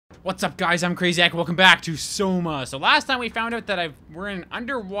What's up, guys? I'm Craziac. Welcome back to Soma. So last time we found out that we're in an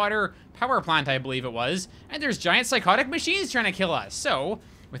underwater power plant, I believe it was, and there's giant psychotic machines trying to kill us. So,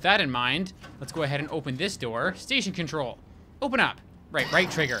 with that in mind, let's go ahead and open this door. Station control. Open up. Right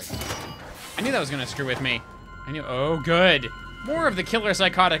trigger. I knew that was gonna screw with me. I knew. Oh, good. More of the killer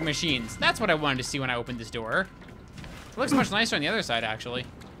psychotic machines. That's what I wanted to see when I opened this door. It looks much nicer on the other side, actually.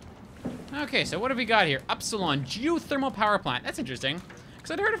 Okay, so what have we got here? Upsilon geothermal power plant. That's interesting.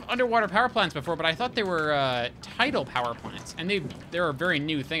 Because I'd heard of underwater power plants before, but I thought they were tidal power plants. And they're a very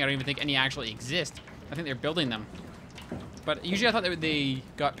new thing. I don't even think any actually exist. I think they're building them. But usually I thought they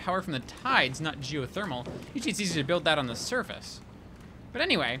got power from the tides, not geothermal. Usually it's easier to build that on the surface. But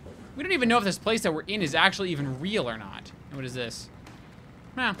anyway, we don't even know if this place that we're in is actually even real or not. And what is this?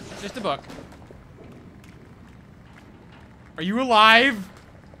 Nah, just a book. Are you alive?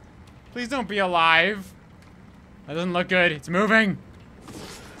 Please don't be alive. That doesn't look good. It's moving.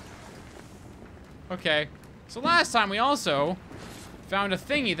 Okay. So last time we also found a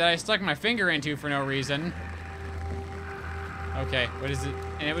thingy that I stuck my finger into for no reason. Okay, what is it?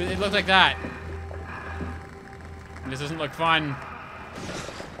 And it looked like that. And this doesn't look fun.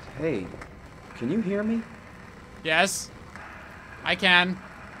 Hey, can you hear me? Yes, I can.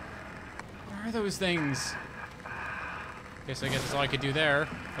 Where are those things? Okay, so I guess that's all I could do there.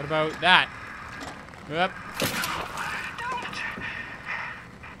 What about that? Yep.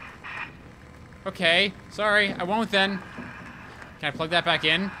 Okay, sorry, I won't then. Can I plug that back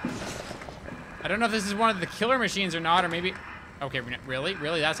in? I don't know if this is one of the killer machines or not, or maybe... Okay, really?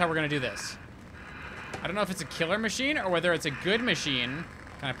 Really? That's how we're gonna do this? I don't know if it's a killer machine or whether it's a good machine.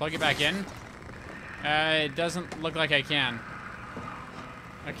 Can I plug it back in? It doesn't look like I can.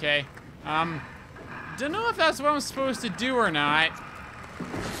 Okay. Don't know if that's what I'm supposed to do or not.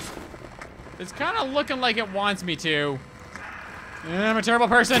 It's kind of looking like it wants me to. I'm a terrible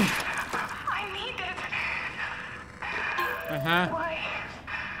person. I need it. Why?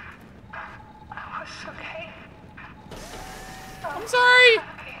 Oh, it's okay. I'm sorry.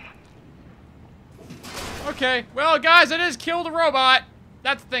 Okay. Well, guys, I just killed a robot.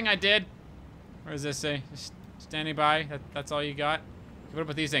 That's the thing I did. What does this say? Just standing by. That's all you got? What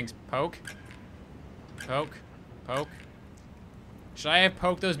about these things? Poke. Poke. Poke. Should I have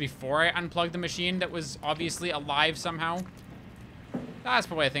poked those before I unplugged the machine that was obviously alive somehow? That's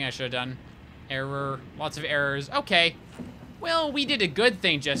probably a thing I should have done. Error. Lots of errors. Okay. Well, we did a good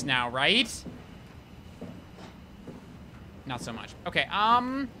thing just now, right? Not so much. Okay,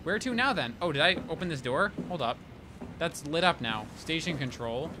 where to now then? Oh, did I open this door? Hold up. That's lit up now. Station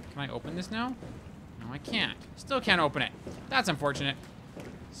control. Can I open this now? No, I can't. Still can't open it. That's unfortunate.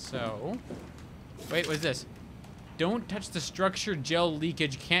 So... Wait, what's this? Don't touch the structure gel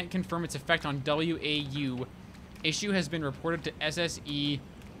leakage. Can't confirm its effect on WAU. Issue has been reported to SSE.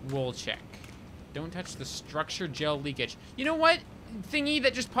 Roll check. Don't touch the structure gel leakage. You know what? Thingy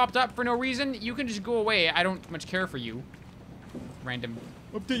that just popped up for no reason. You can just go away. I don't much care for you. Random.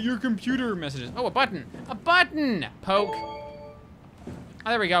 Update your computer messages. Oh, a button. A button! Poke. Oh,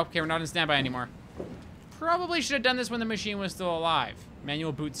 there we go. Okay, we're not in standby anymore. Probably should have done this when the machine was still alive.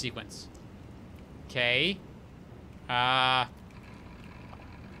 Manual boot sequence. Okay.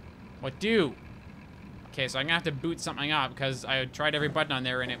 What do? Okay, so I'm gonna have to boot something up because I tried every button on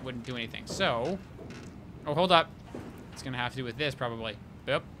there and it wouldn't do anything. So, oh, hold up. It's gonna have to do with this probably.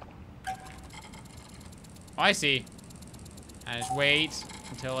 Boop. Oh, I see. I just wait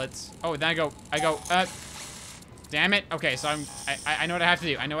until it's. Oh, then I go. Damn it. Okay, so I know what I have to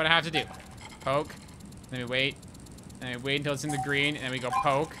do. I know what I have to do. Poke. Then we wait. Then we wait until it's in the green, and then we go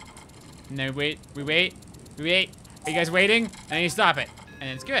poke. And then we wait. Are you guys waiting? And then you stop it. And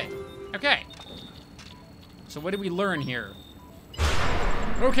it's good. Okay. So what did we learn here?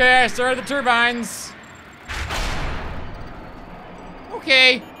 Okay, I started the turbines.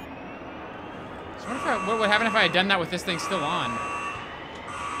 Okay. So what would happen if I had done that with this thing still on?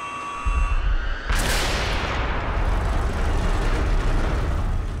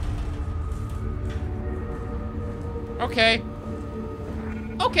 Okay.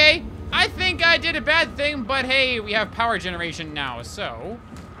 Okay. I think I did a bad thing, but hey, we have power generation now, so...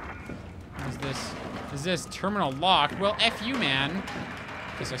 What is this? Is this terminal locked? Well, F you, man.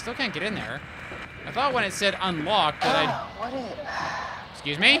 Okay, so I still can't get in there. I thought when it said unlocked that I'd... What is...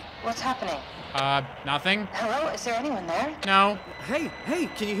 Excuse me? What's happening? Nothing. Hello? Is there anyone there? No. Hey,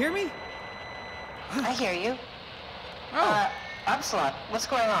 can you hear me? I hear you. Oh. Upsilon, what's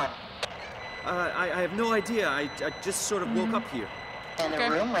going on? I have no idea. I just sort of woke up here. In the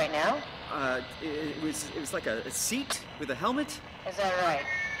room right now? It was like a seat with a helmet. Is that right?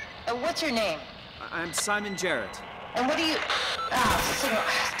 What's your name? I'm Simon Jarrett. And what do you... Ah, signal.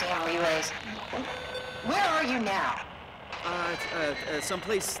 Damn place. Where are you now?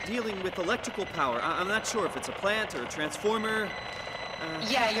 Someplace dealing with electrical power. I'm not sure if it's a plant or a transformer.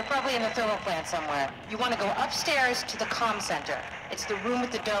 Yeah, you're probably in the thermal plant somewhere. You want to go upstairs to the comm center. It's the room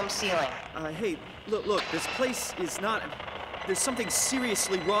with the dome ceiling. Hey, look, this place is not... There's something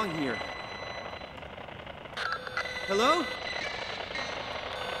seriously wrong here. Hello?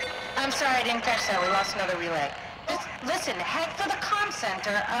 I'm sorry, I didn't catch that. We lost another relay. Just listen, head for the comm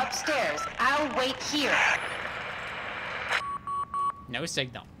center upstairs. I'll wait here. No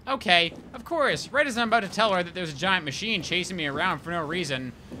signal. Okay, of course. Right as I'm about to tell her that there's a giant machine chasing me around for no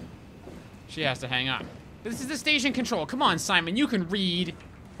reason, she has to hang up. This is the station control. Come on, Simon, you can read.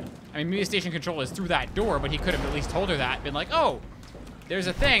 I mean, maybe the station control is through that door, but he could have at least told her that. Been like, oh, there's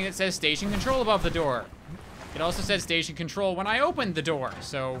a thing that says station control above the door. It also said station control when I opened the door,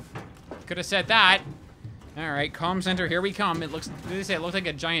 so could have said that. All right, comm center, here we come. It looks, did they say it looked like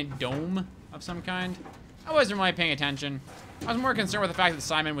a giant dome of some kind? I wasn't really paying attention. I was more concerned with the fact that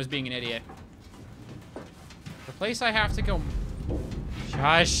Simon was being an idiot. The place I have to go...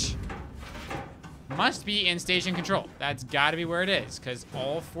 Shush. Must be in station control. That's gotta be where it is, because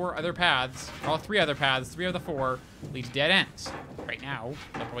all three other paths, 3 of the 4, lead to dead ends. Right now,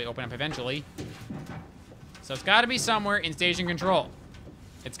 they'll probably open up eventually. So it's gotta be somewhere in station control.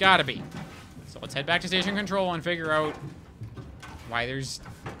 It's gotta be. So let's head back to station control and figure out why there's...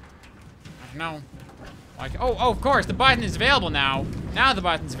 I don't know. Like, oh, of course, the button is available now. Now the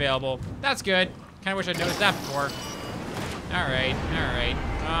button's available. That's good. Kind of wish I'd noticed that before. All right.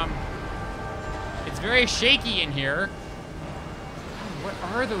 It's very shaky in here. What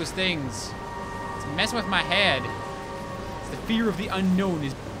are those things? It's messing with my head. It's the fear of the unknown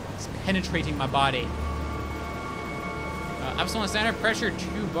is penetrating my body. Epsilon standard pressure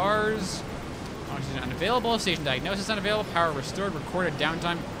 2 bars. Oxygen unavailable. Station diagnosis unavailable. Power restored. Recorded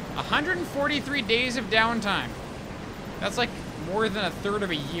downtime. 143 days of downtime. That's like more than a third of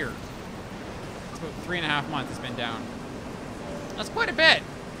a year. It's about 3.5 months it's been down. That's quite a bit.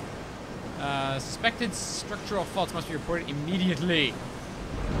 Suspected structural faults must be reported immediately.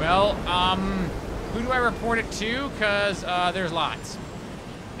 Well, who do I report it to? Because there's lots.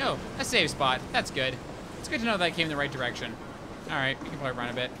 No, a save spot. That's good. It's good to know that I came in the right direction. All right, we can probably run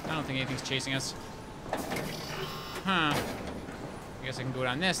a bit. I don't think anything's chasing us. Huh. I guess I can go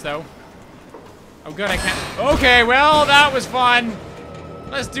down this, though. Oh, good, I can't. Okay, well, that was fun.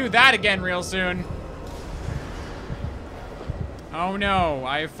 Let's do that again real soon. Oh, no.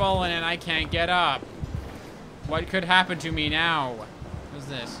 I've fallen and I can't get up. What could happen to me now? What's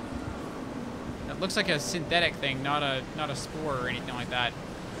this? That looks like a synthetic thing, not a spore or anything like that.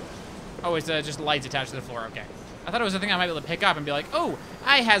 Oh, it's just lights attached to the floor. Okay. I thought it was a thing I might be able to pick up and be like, oh,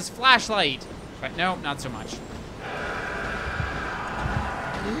 I has flashlight. But no, not so much.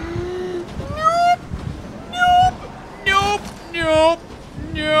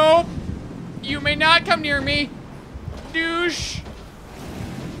 Nope. You may not come near me. Douche.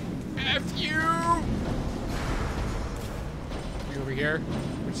 F you. Are you over here?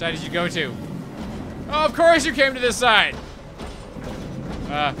 Which side did you go to? Oh, of course you came to this side.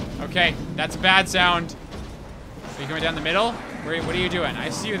 Okay. That's a bad sound. Are you coming down the middle? What are you doing? I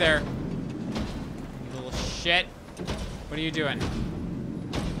see you there. You little shit. What are you doing?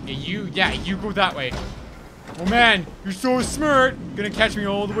 Yeah, you go that way. Oh man, you're so smart. Gonna catch me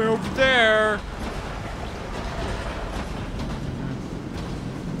all the way over there.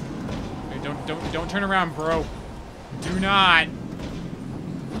 Hey, don't turn around, bro. Do not.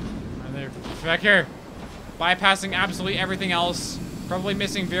 Motherfucker. Bypassing absolutely everything else. Probably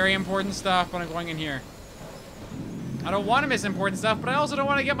missing very important stuff, but I'm going in here. I don't want to miss important stuff, but I also don't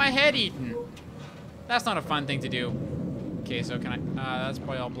want to get my head eaten. That's not a fun thing to do. Okay, so can I? That's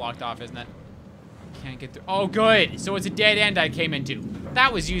probably all blocked off, isn't it? Can't get through. Oh, good. So it's a dead end I came into.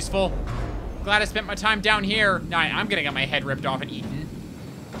 That was useful. Glad I spent my time down here. Now I'm gonna get my head ripped off and eaten.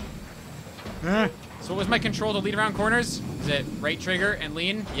 So what was my control to lead around corners? Is it right trigger and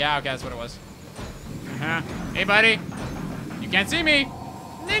lean? Yeah, okay, that's what it was. Hey, buddy. You can't see me.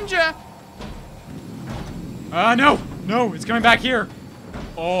 Ninja. No, it's coming back here.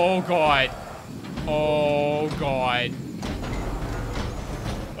 Oh, God. Oh, God.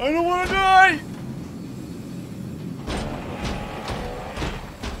 I don't want to die.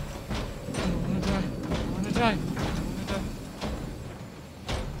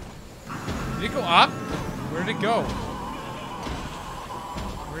 Did it go up? Where did it go?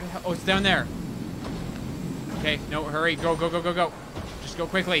 Where the hell? Oh, it's down there. Okay, no, hurry. Go. Just go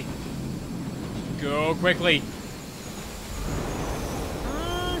quickly. Go quickly.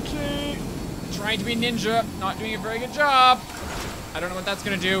 Okay. Trying to be ninja. Not doing a very good job. I don't know what that's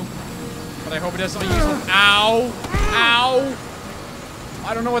gonna do. But I hope it does something useful. Ow! Ow!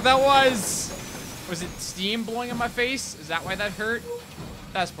 I don't know what that was. Was it steam blowing in my face? Is that why that hurt?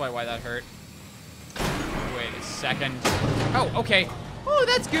 That's probably why that hurt. Wait a second. Oh, okay. Oh,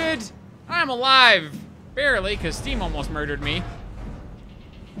 that's good. I'm alive. Barely, because steam almost murdered me.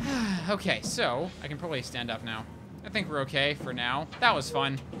 Okay, so I can probably stand up now. I think we're okay for now. That was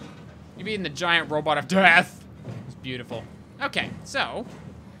fun. You beating the giant robot of death. It was beautiful. Okay, so.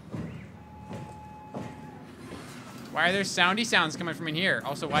 Why are there soundy sounds coming from in here?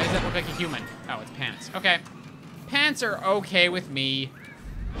 Also, why does that look like a human? Oh, it's pants. Okay. Pants are okay with me.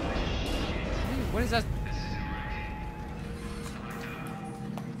 What is that?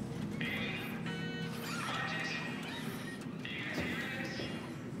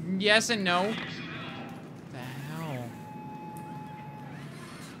 Yes and no. What the hell?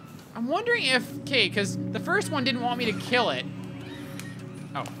 I'm wondering if, okay, because the first one didn't want me to kill it.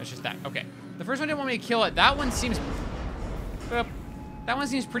 Oh, that's just that. Okay. The first one didn't want me to kill it. That one seems, that one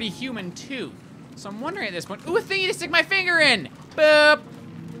seems pretty human too. So I'm wondering at this point. Ooh, a thingy to stick my finger in. Boop.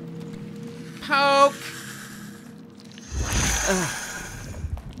 Poke.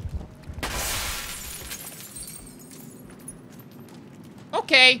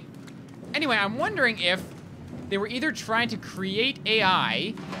 Okay. Anyway, I'm wondering if they were either trying to create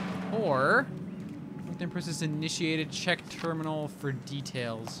AI or then process initiated, check terminal for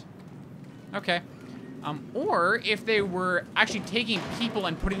details. Okay. Or if they were actually taking people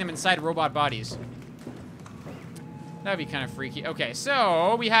and putting them inside robot bodies. That'd be kind of freaky. Okay,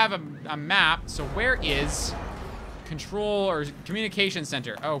 so we have a map. So where is control or communication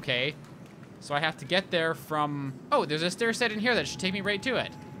center? Okay. So I have to get there from... Oh, there's a stair set in here that should take me right to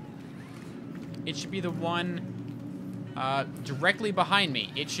it. It should be the one directly behind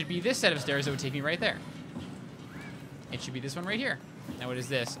me. It should be this set of stairs that would take me right there. It should be this one right here. Now what is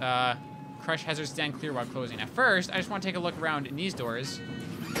this? Crush hazard, stand clear while closing. At first, I just want to take a look around in these doors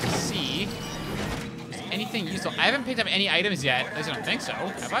to see if there's anything useful. I haven't picked up any items yet. At least I don't think so.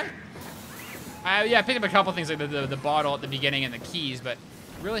 Have I? Yeah, I picked up a couple things like the bottle at the beginning and the keys, but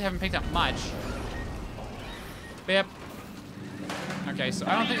really haven't picked up much. Bip. Okay, so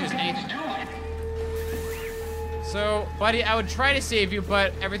I don't think there's anything. So, buddy, I would try to save you,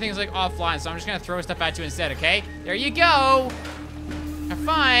 but everything's like offline, so I'm just gonna throw stuff at you instead, okay? There you go! Have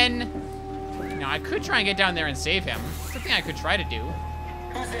fun! Now, I could try and get down there and save him. It's something I could try to do.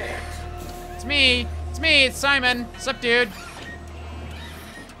 Who's there? It's me! It's me! It's Simon! What's up, dude?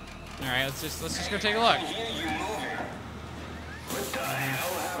 Alright, let's just go take a look. I hear you moving. What the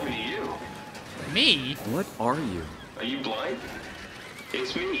hell happened to you? Me? What are you? Are you blind?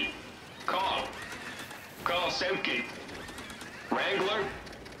 It's me. Carl Semke. Wrangler?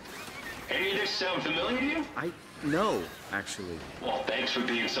 Any of this sound familiar to you? No, actually. Well, thanks for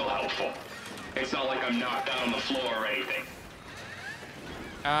being so helpful. It's not like I'm knocked out on the floor or anything.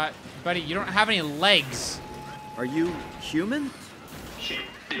 Buddy, you don't have any legs. Are you human? Shit,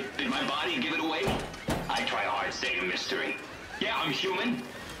 did my body give it away? I try hard staying a mystery. Yeah, I'm human.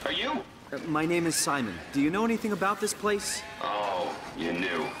 Are you? My name is Simon. Do you know anything about this place? Oh, you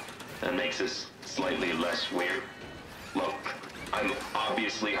knew. That makes us slightly less weird. Look, I'm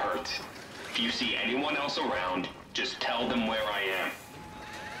obviously hurt. If you see anyone else around, just tell them where I am.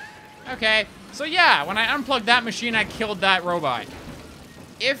 Okay, so yeah, when I unplugged that machine, I killed that robot.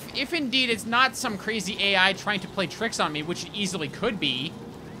 If indeed it's not some crazy AI trying to play tricks on me, which it easily could be,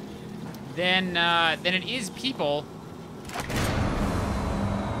 then it is people.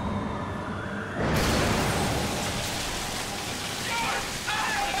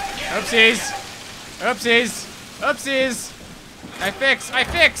 Oopsies! Oopsies! Oopsies! I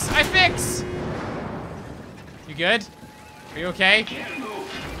fix! You good? Are you okay? Can't move.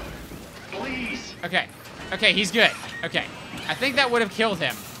 Please. Okay. Okay, he's good. Okay. I think that would have killed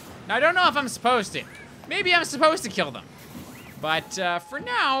him. Now, I don't know if I'm supposed to. Maybe I'm supposed to kill them. But for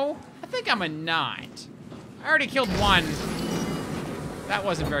now, I think I'm a not. I already killed one. That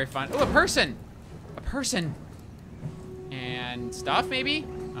wasn't very fun. Oh, a person! A person! And stuff, maybe?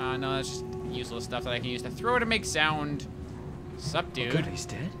 No, that's just useless stuff that I can use to throw to make sound. Sup, dude? Oh, good, he's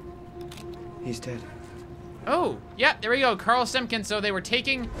dead? He's dead. Oh, yeah, there we go. Carl Semken. So they were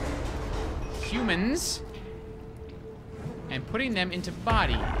taking humans and putting them into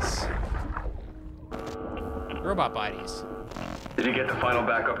bodies. Robot bodies. Did you get the final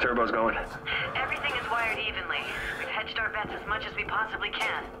backup turbos going? Everything is wired evenly. We've hedged our bets as much as we possibly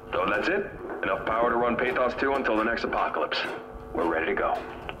can. So that's it? Enough power to run Pathos 2 until the next apocalypse. We're ready to go.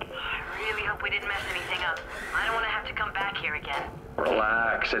 I really hope we didn't mess anything up. I don't want to have to come back here again.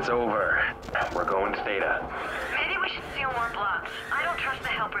 Relax, it's over. We're going to Theta. Maybe we should see few more blocks. I don't trust the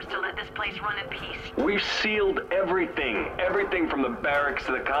helpers to let this place run in peace. We've sealed everything. Everything from the barracks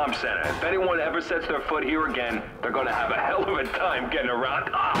to the comm center. If anyone ever sets their foot here again, they're gonna have a hell of a time getting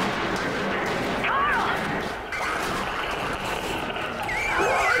around. Ah!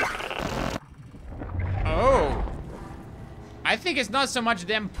 Oh. I think it's not so much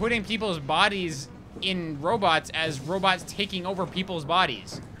them putting people's bodies in robots as robots taking over people's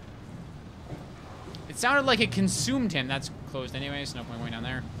bodies. It sounded like it consumed him. That's closed anyway, so no point going down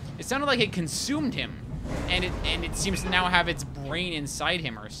there. It sounded like it consumed him, and it seems to now have its brain inside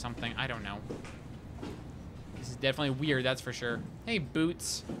him or something. I don't know. This is definitely weird, that's for sure. Hey,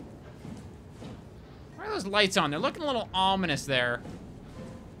 Boots. Why are those lights on? They're looking a little ominous there.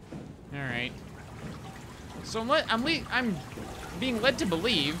 All right. So I'm being led to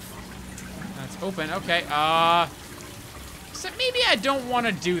believe that's open. Okay. Except maybe I don't want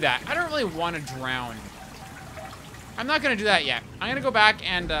to do that. I don't really want to drown. I'm not gonna do that yet. I'm gonna go back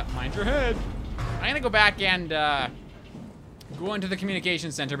and mind your head. I'm gonna go back and go into the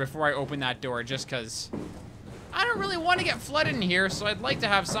communication center before I open that door, just because I don't really want to get flooded in here. So I'd like to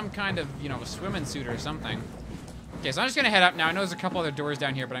have some kind of, you know, a swimming suit or something. Okay, so I'm just gonna head up now. I know there's a couple other doors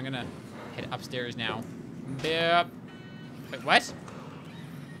down here, but I'm gonna head upstairs now. Yep. Wait, what?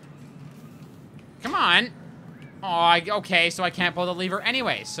 Come on. Oh, okay, so I can't pull the lever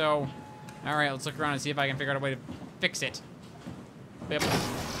anyway, so... Alright, let's look around and see if I can figure out a way to fix it. Yep.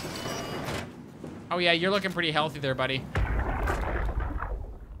 Oh yeah, you're looking pretty healthy there, buddy.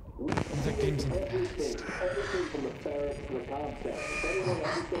 Victims in the past.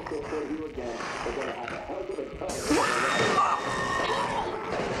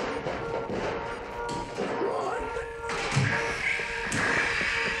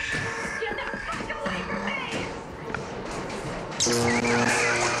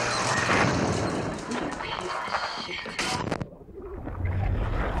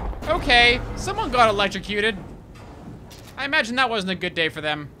 Okay, someone got electrocuted. I imagine that wasn't a good day for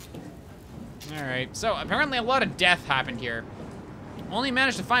them. Alright, so apparently a lot of death happened here. Only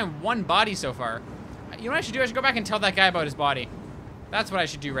managed to find one body so far. You know what I should do? I should go back and tell that guy about his body. That's what I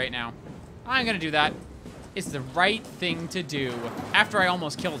should do right now. I'm gonna do that. It's the right thing to do after I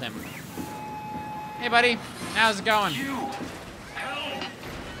almost killed him. Hey, buddy. How's it going?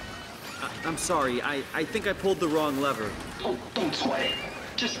 I'm sorry. I think I pulled the wrong lever. Oh, don't sweat it.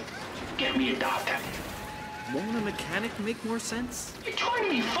 Just get me a doctor. Won't a mechanic make more sense? You trying to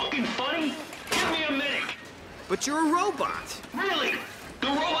be fucking funny? Give me a medic. But you're a robot. Really? The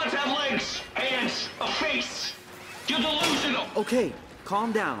robots have legs, hands, a face. You're delusional. Okay,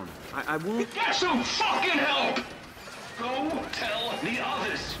 calm down. I won't... Get some fucking help! Go tell the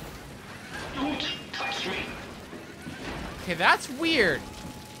others. Don't touch me. Okay, that's weird.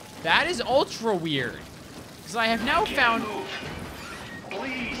 That is ultra weird. Because I have now found...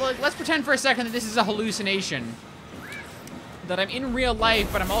 Please. Look, let's pretend for a second that this is a hallucination. That I'm in real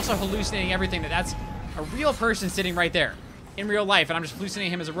life, but I'm also hallucinating everything. That's a real person sitting right there. In real life, and I'm just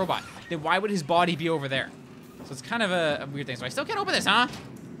hallucinating him as a robot. Then why would his body be over there? So it's kind of a weird thing. So I still can't open this, huh?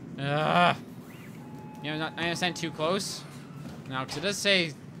 Ugh. You know, I understand too close. No, because it does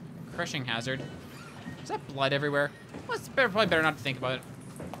say crushing hazard. Is that blood everywhere? Well, it's probably better not to think about it.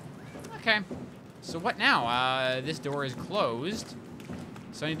 Okay. So what now? This door is closed.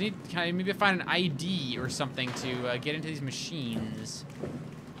 So I need to maybe find an ID or something to get into these machines.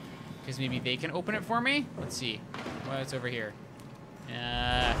 Because maybe they can open it for me? Let's see. What's over here?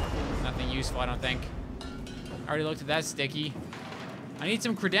 Nothing useful, I don't think. I already looked at that sticky. I need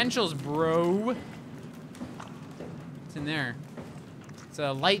some credentials, bro. What's in there? It's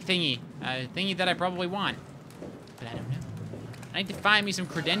a light thingy. A thingy that I probably want. But I don't know. I need to find me some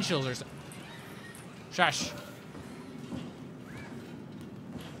credentials or something. Shush.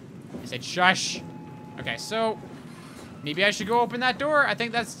 I said shush. Okay, so maybe I should go open that door. I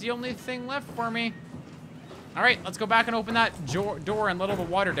think that's the only thing left for me. All right, let's go back and open that door and let all the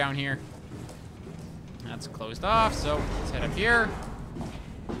water down here. That's closed off, so let's head up here.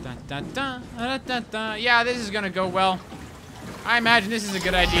 Dun, dun, dun, dun, dun, dun. Yeah, this is gonna go well. I imagine this is a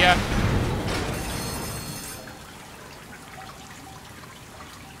good idea.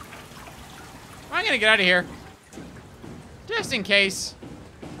 I'm gonna get out of here. Just in case.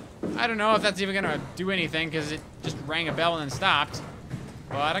 I don't know if that's even gonna do anything because it just rang a bell and then stopped.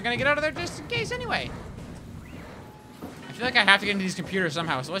 But I'm gonna get out of there just in case anyway. I feel like I have to get into these computers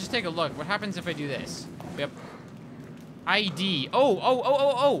somehow, so let's just take a look. What happens if I do this? Yep. ID.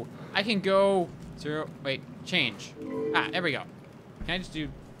 Oh. I can go 0, wait, change. Ah, there we go. Can I just do,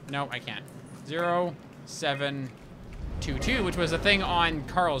 no, I can't. 0, 7, 2, 2, which was a thing on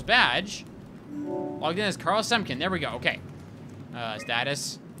Carl's badge. Logged in as Carl Semkin. There we go. Okay.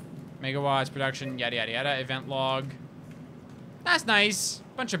 Status. Megawatts, production, yada, yada, yada. Event log. That's nice.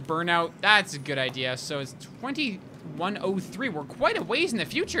 Bunch of burnout. That's a good idea. So it's 2103. We're quite a ways in the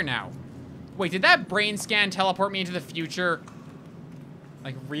future now. Wait, did that brain scan teleport me into the future?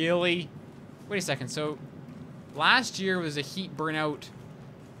 Like, really? Wait a second. So, last year was a heat burnout.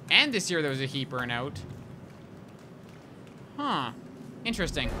 And this year there was a heat burnout. Huh.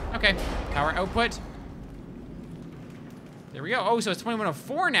 Interesting. Okay. Power output. There we go. Oh, so it's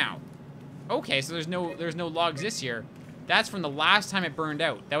 2104 now. Okay, so there's no logs this year. That's from the last time it burned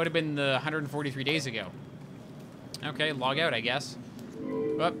out. That would have been the 143 days ago. Okay, log out, I guess.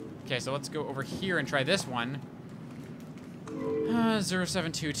 Oh, okay, so let's go over here and try this one.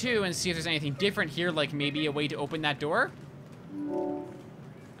 0722 and see if there's anything different here, like maybe a way to open that door.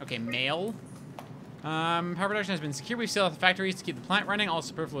 Okay, mail. Power production has been secure. We've sealed off the factories to keep the plant running. All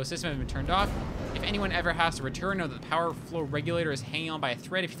superfluous systems have been turned off. If anyone ever has to return, know that the power flow regulator is hanging on by a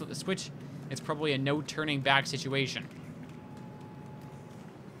thread. If you flip the switch, it's probably a no turning back situation.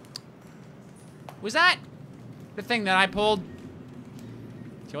 Was that the thing that I pulled?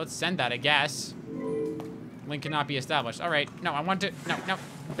 So let's send that, I guess. Link cannot be established. All right. No, I want to... No.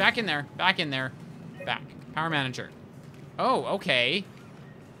 Back in there. Back in there. Back. Power manager. Oh, okay.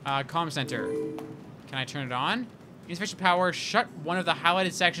 Comm center. Can I turn it on? Insufficient power. Shut one of the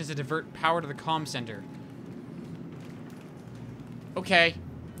highlighted sections to divert power to the comm center. Okay.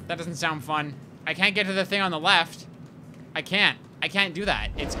 That doesn't sound fun. I can't get to the thing on the left. I can't do that.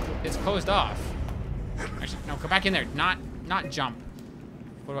 It's closed off. Actually, no, go back in there. Not jump.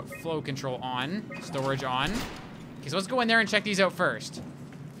 What about flow control on? Storage on. Okay, so let's go in there and check these out first.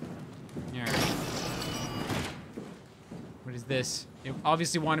 All right. What is this? It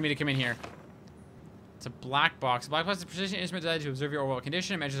obviously wanted me to come in here. It's a black box. A black box is a precision instrument designed to observe your overall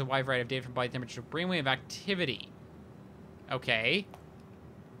condition. It measures a wide variety of data from body temperature to brainwave activity. Okay.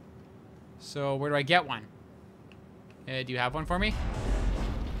 So where do I get one? Do you have one for me?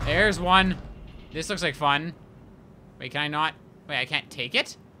 There's one. This looks like fun. Wait, can I not? Wait, I can't take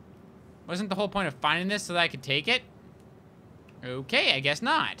it? Wasn't the whole point of finding this so that I could take it? Okay, I guess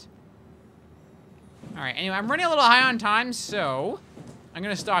not. Alright, anyway, I'm running a little high on time, so I'm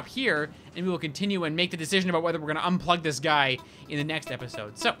going to stop here, and we will continue and make the decision about whether we're going to unplug this guy in the next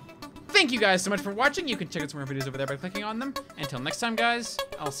episode. So, thank you guys so much for watching. You can check out some more videos over there by clicking on them. Until next time, guys,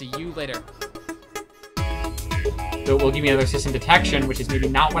 I'll see you later. So it will give me another system detection, which is maybe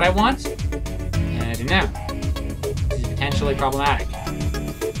not what I want. And I don't know. This is potentially problematic.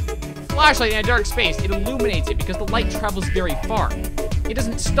 Flashlight in a dark space, it illuminates it because the light travels very far. It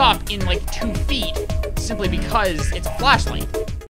doesn't stop in like 2 feet simply because it's a flashlight.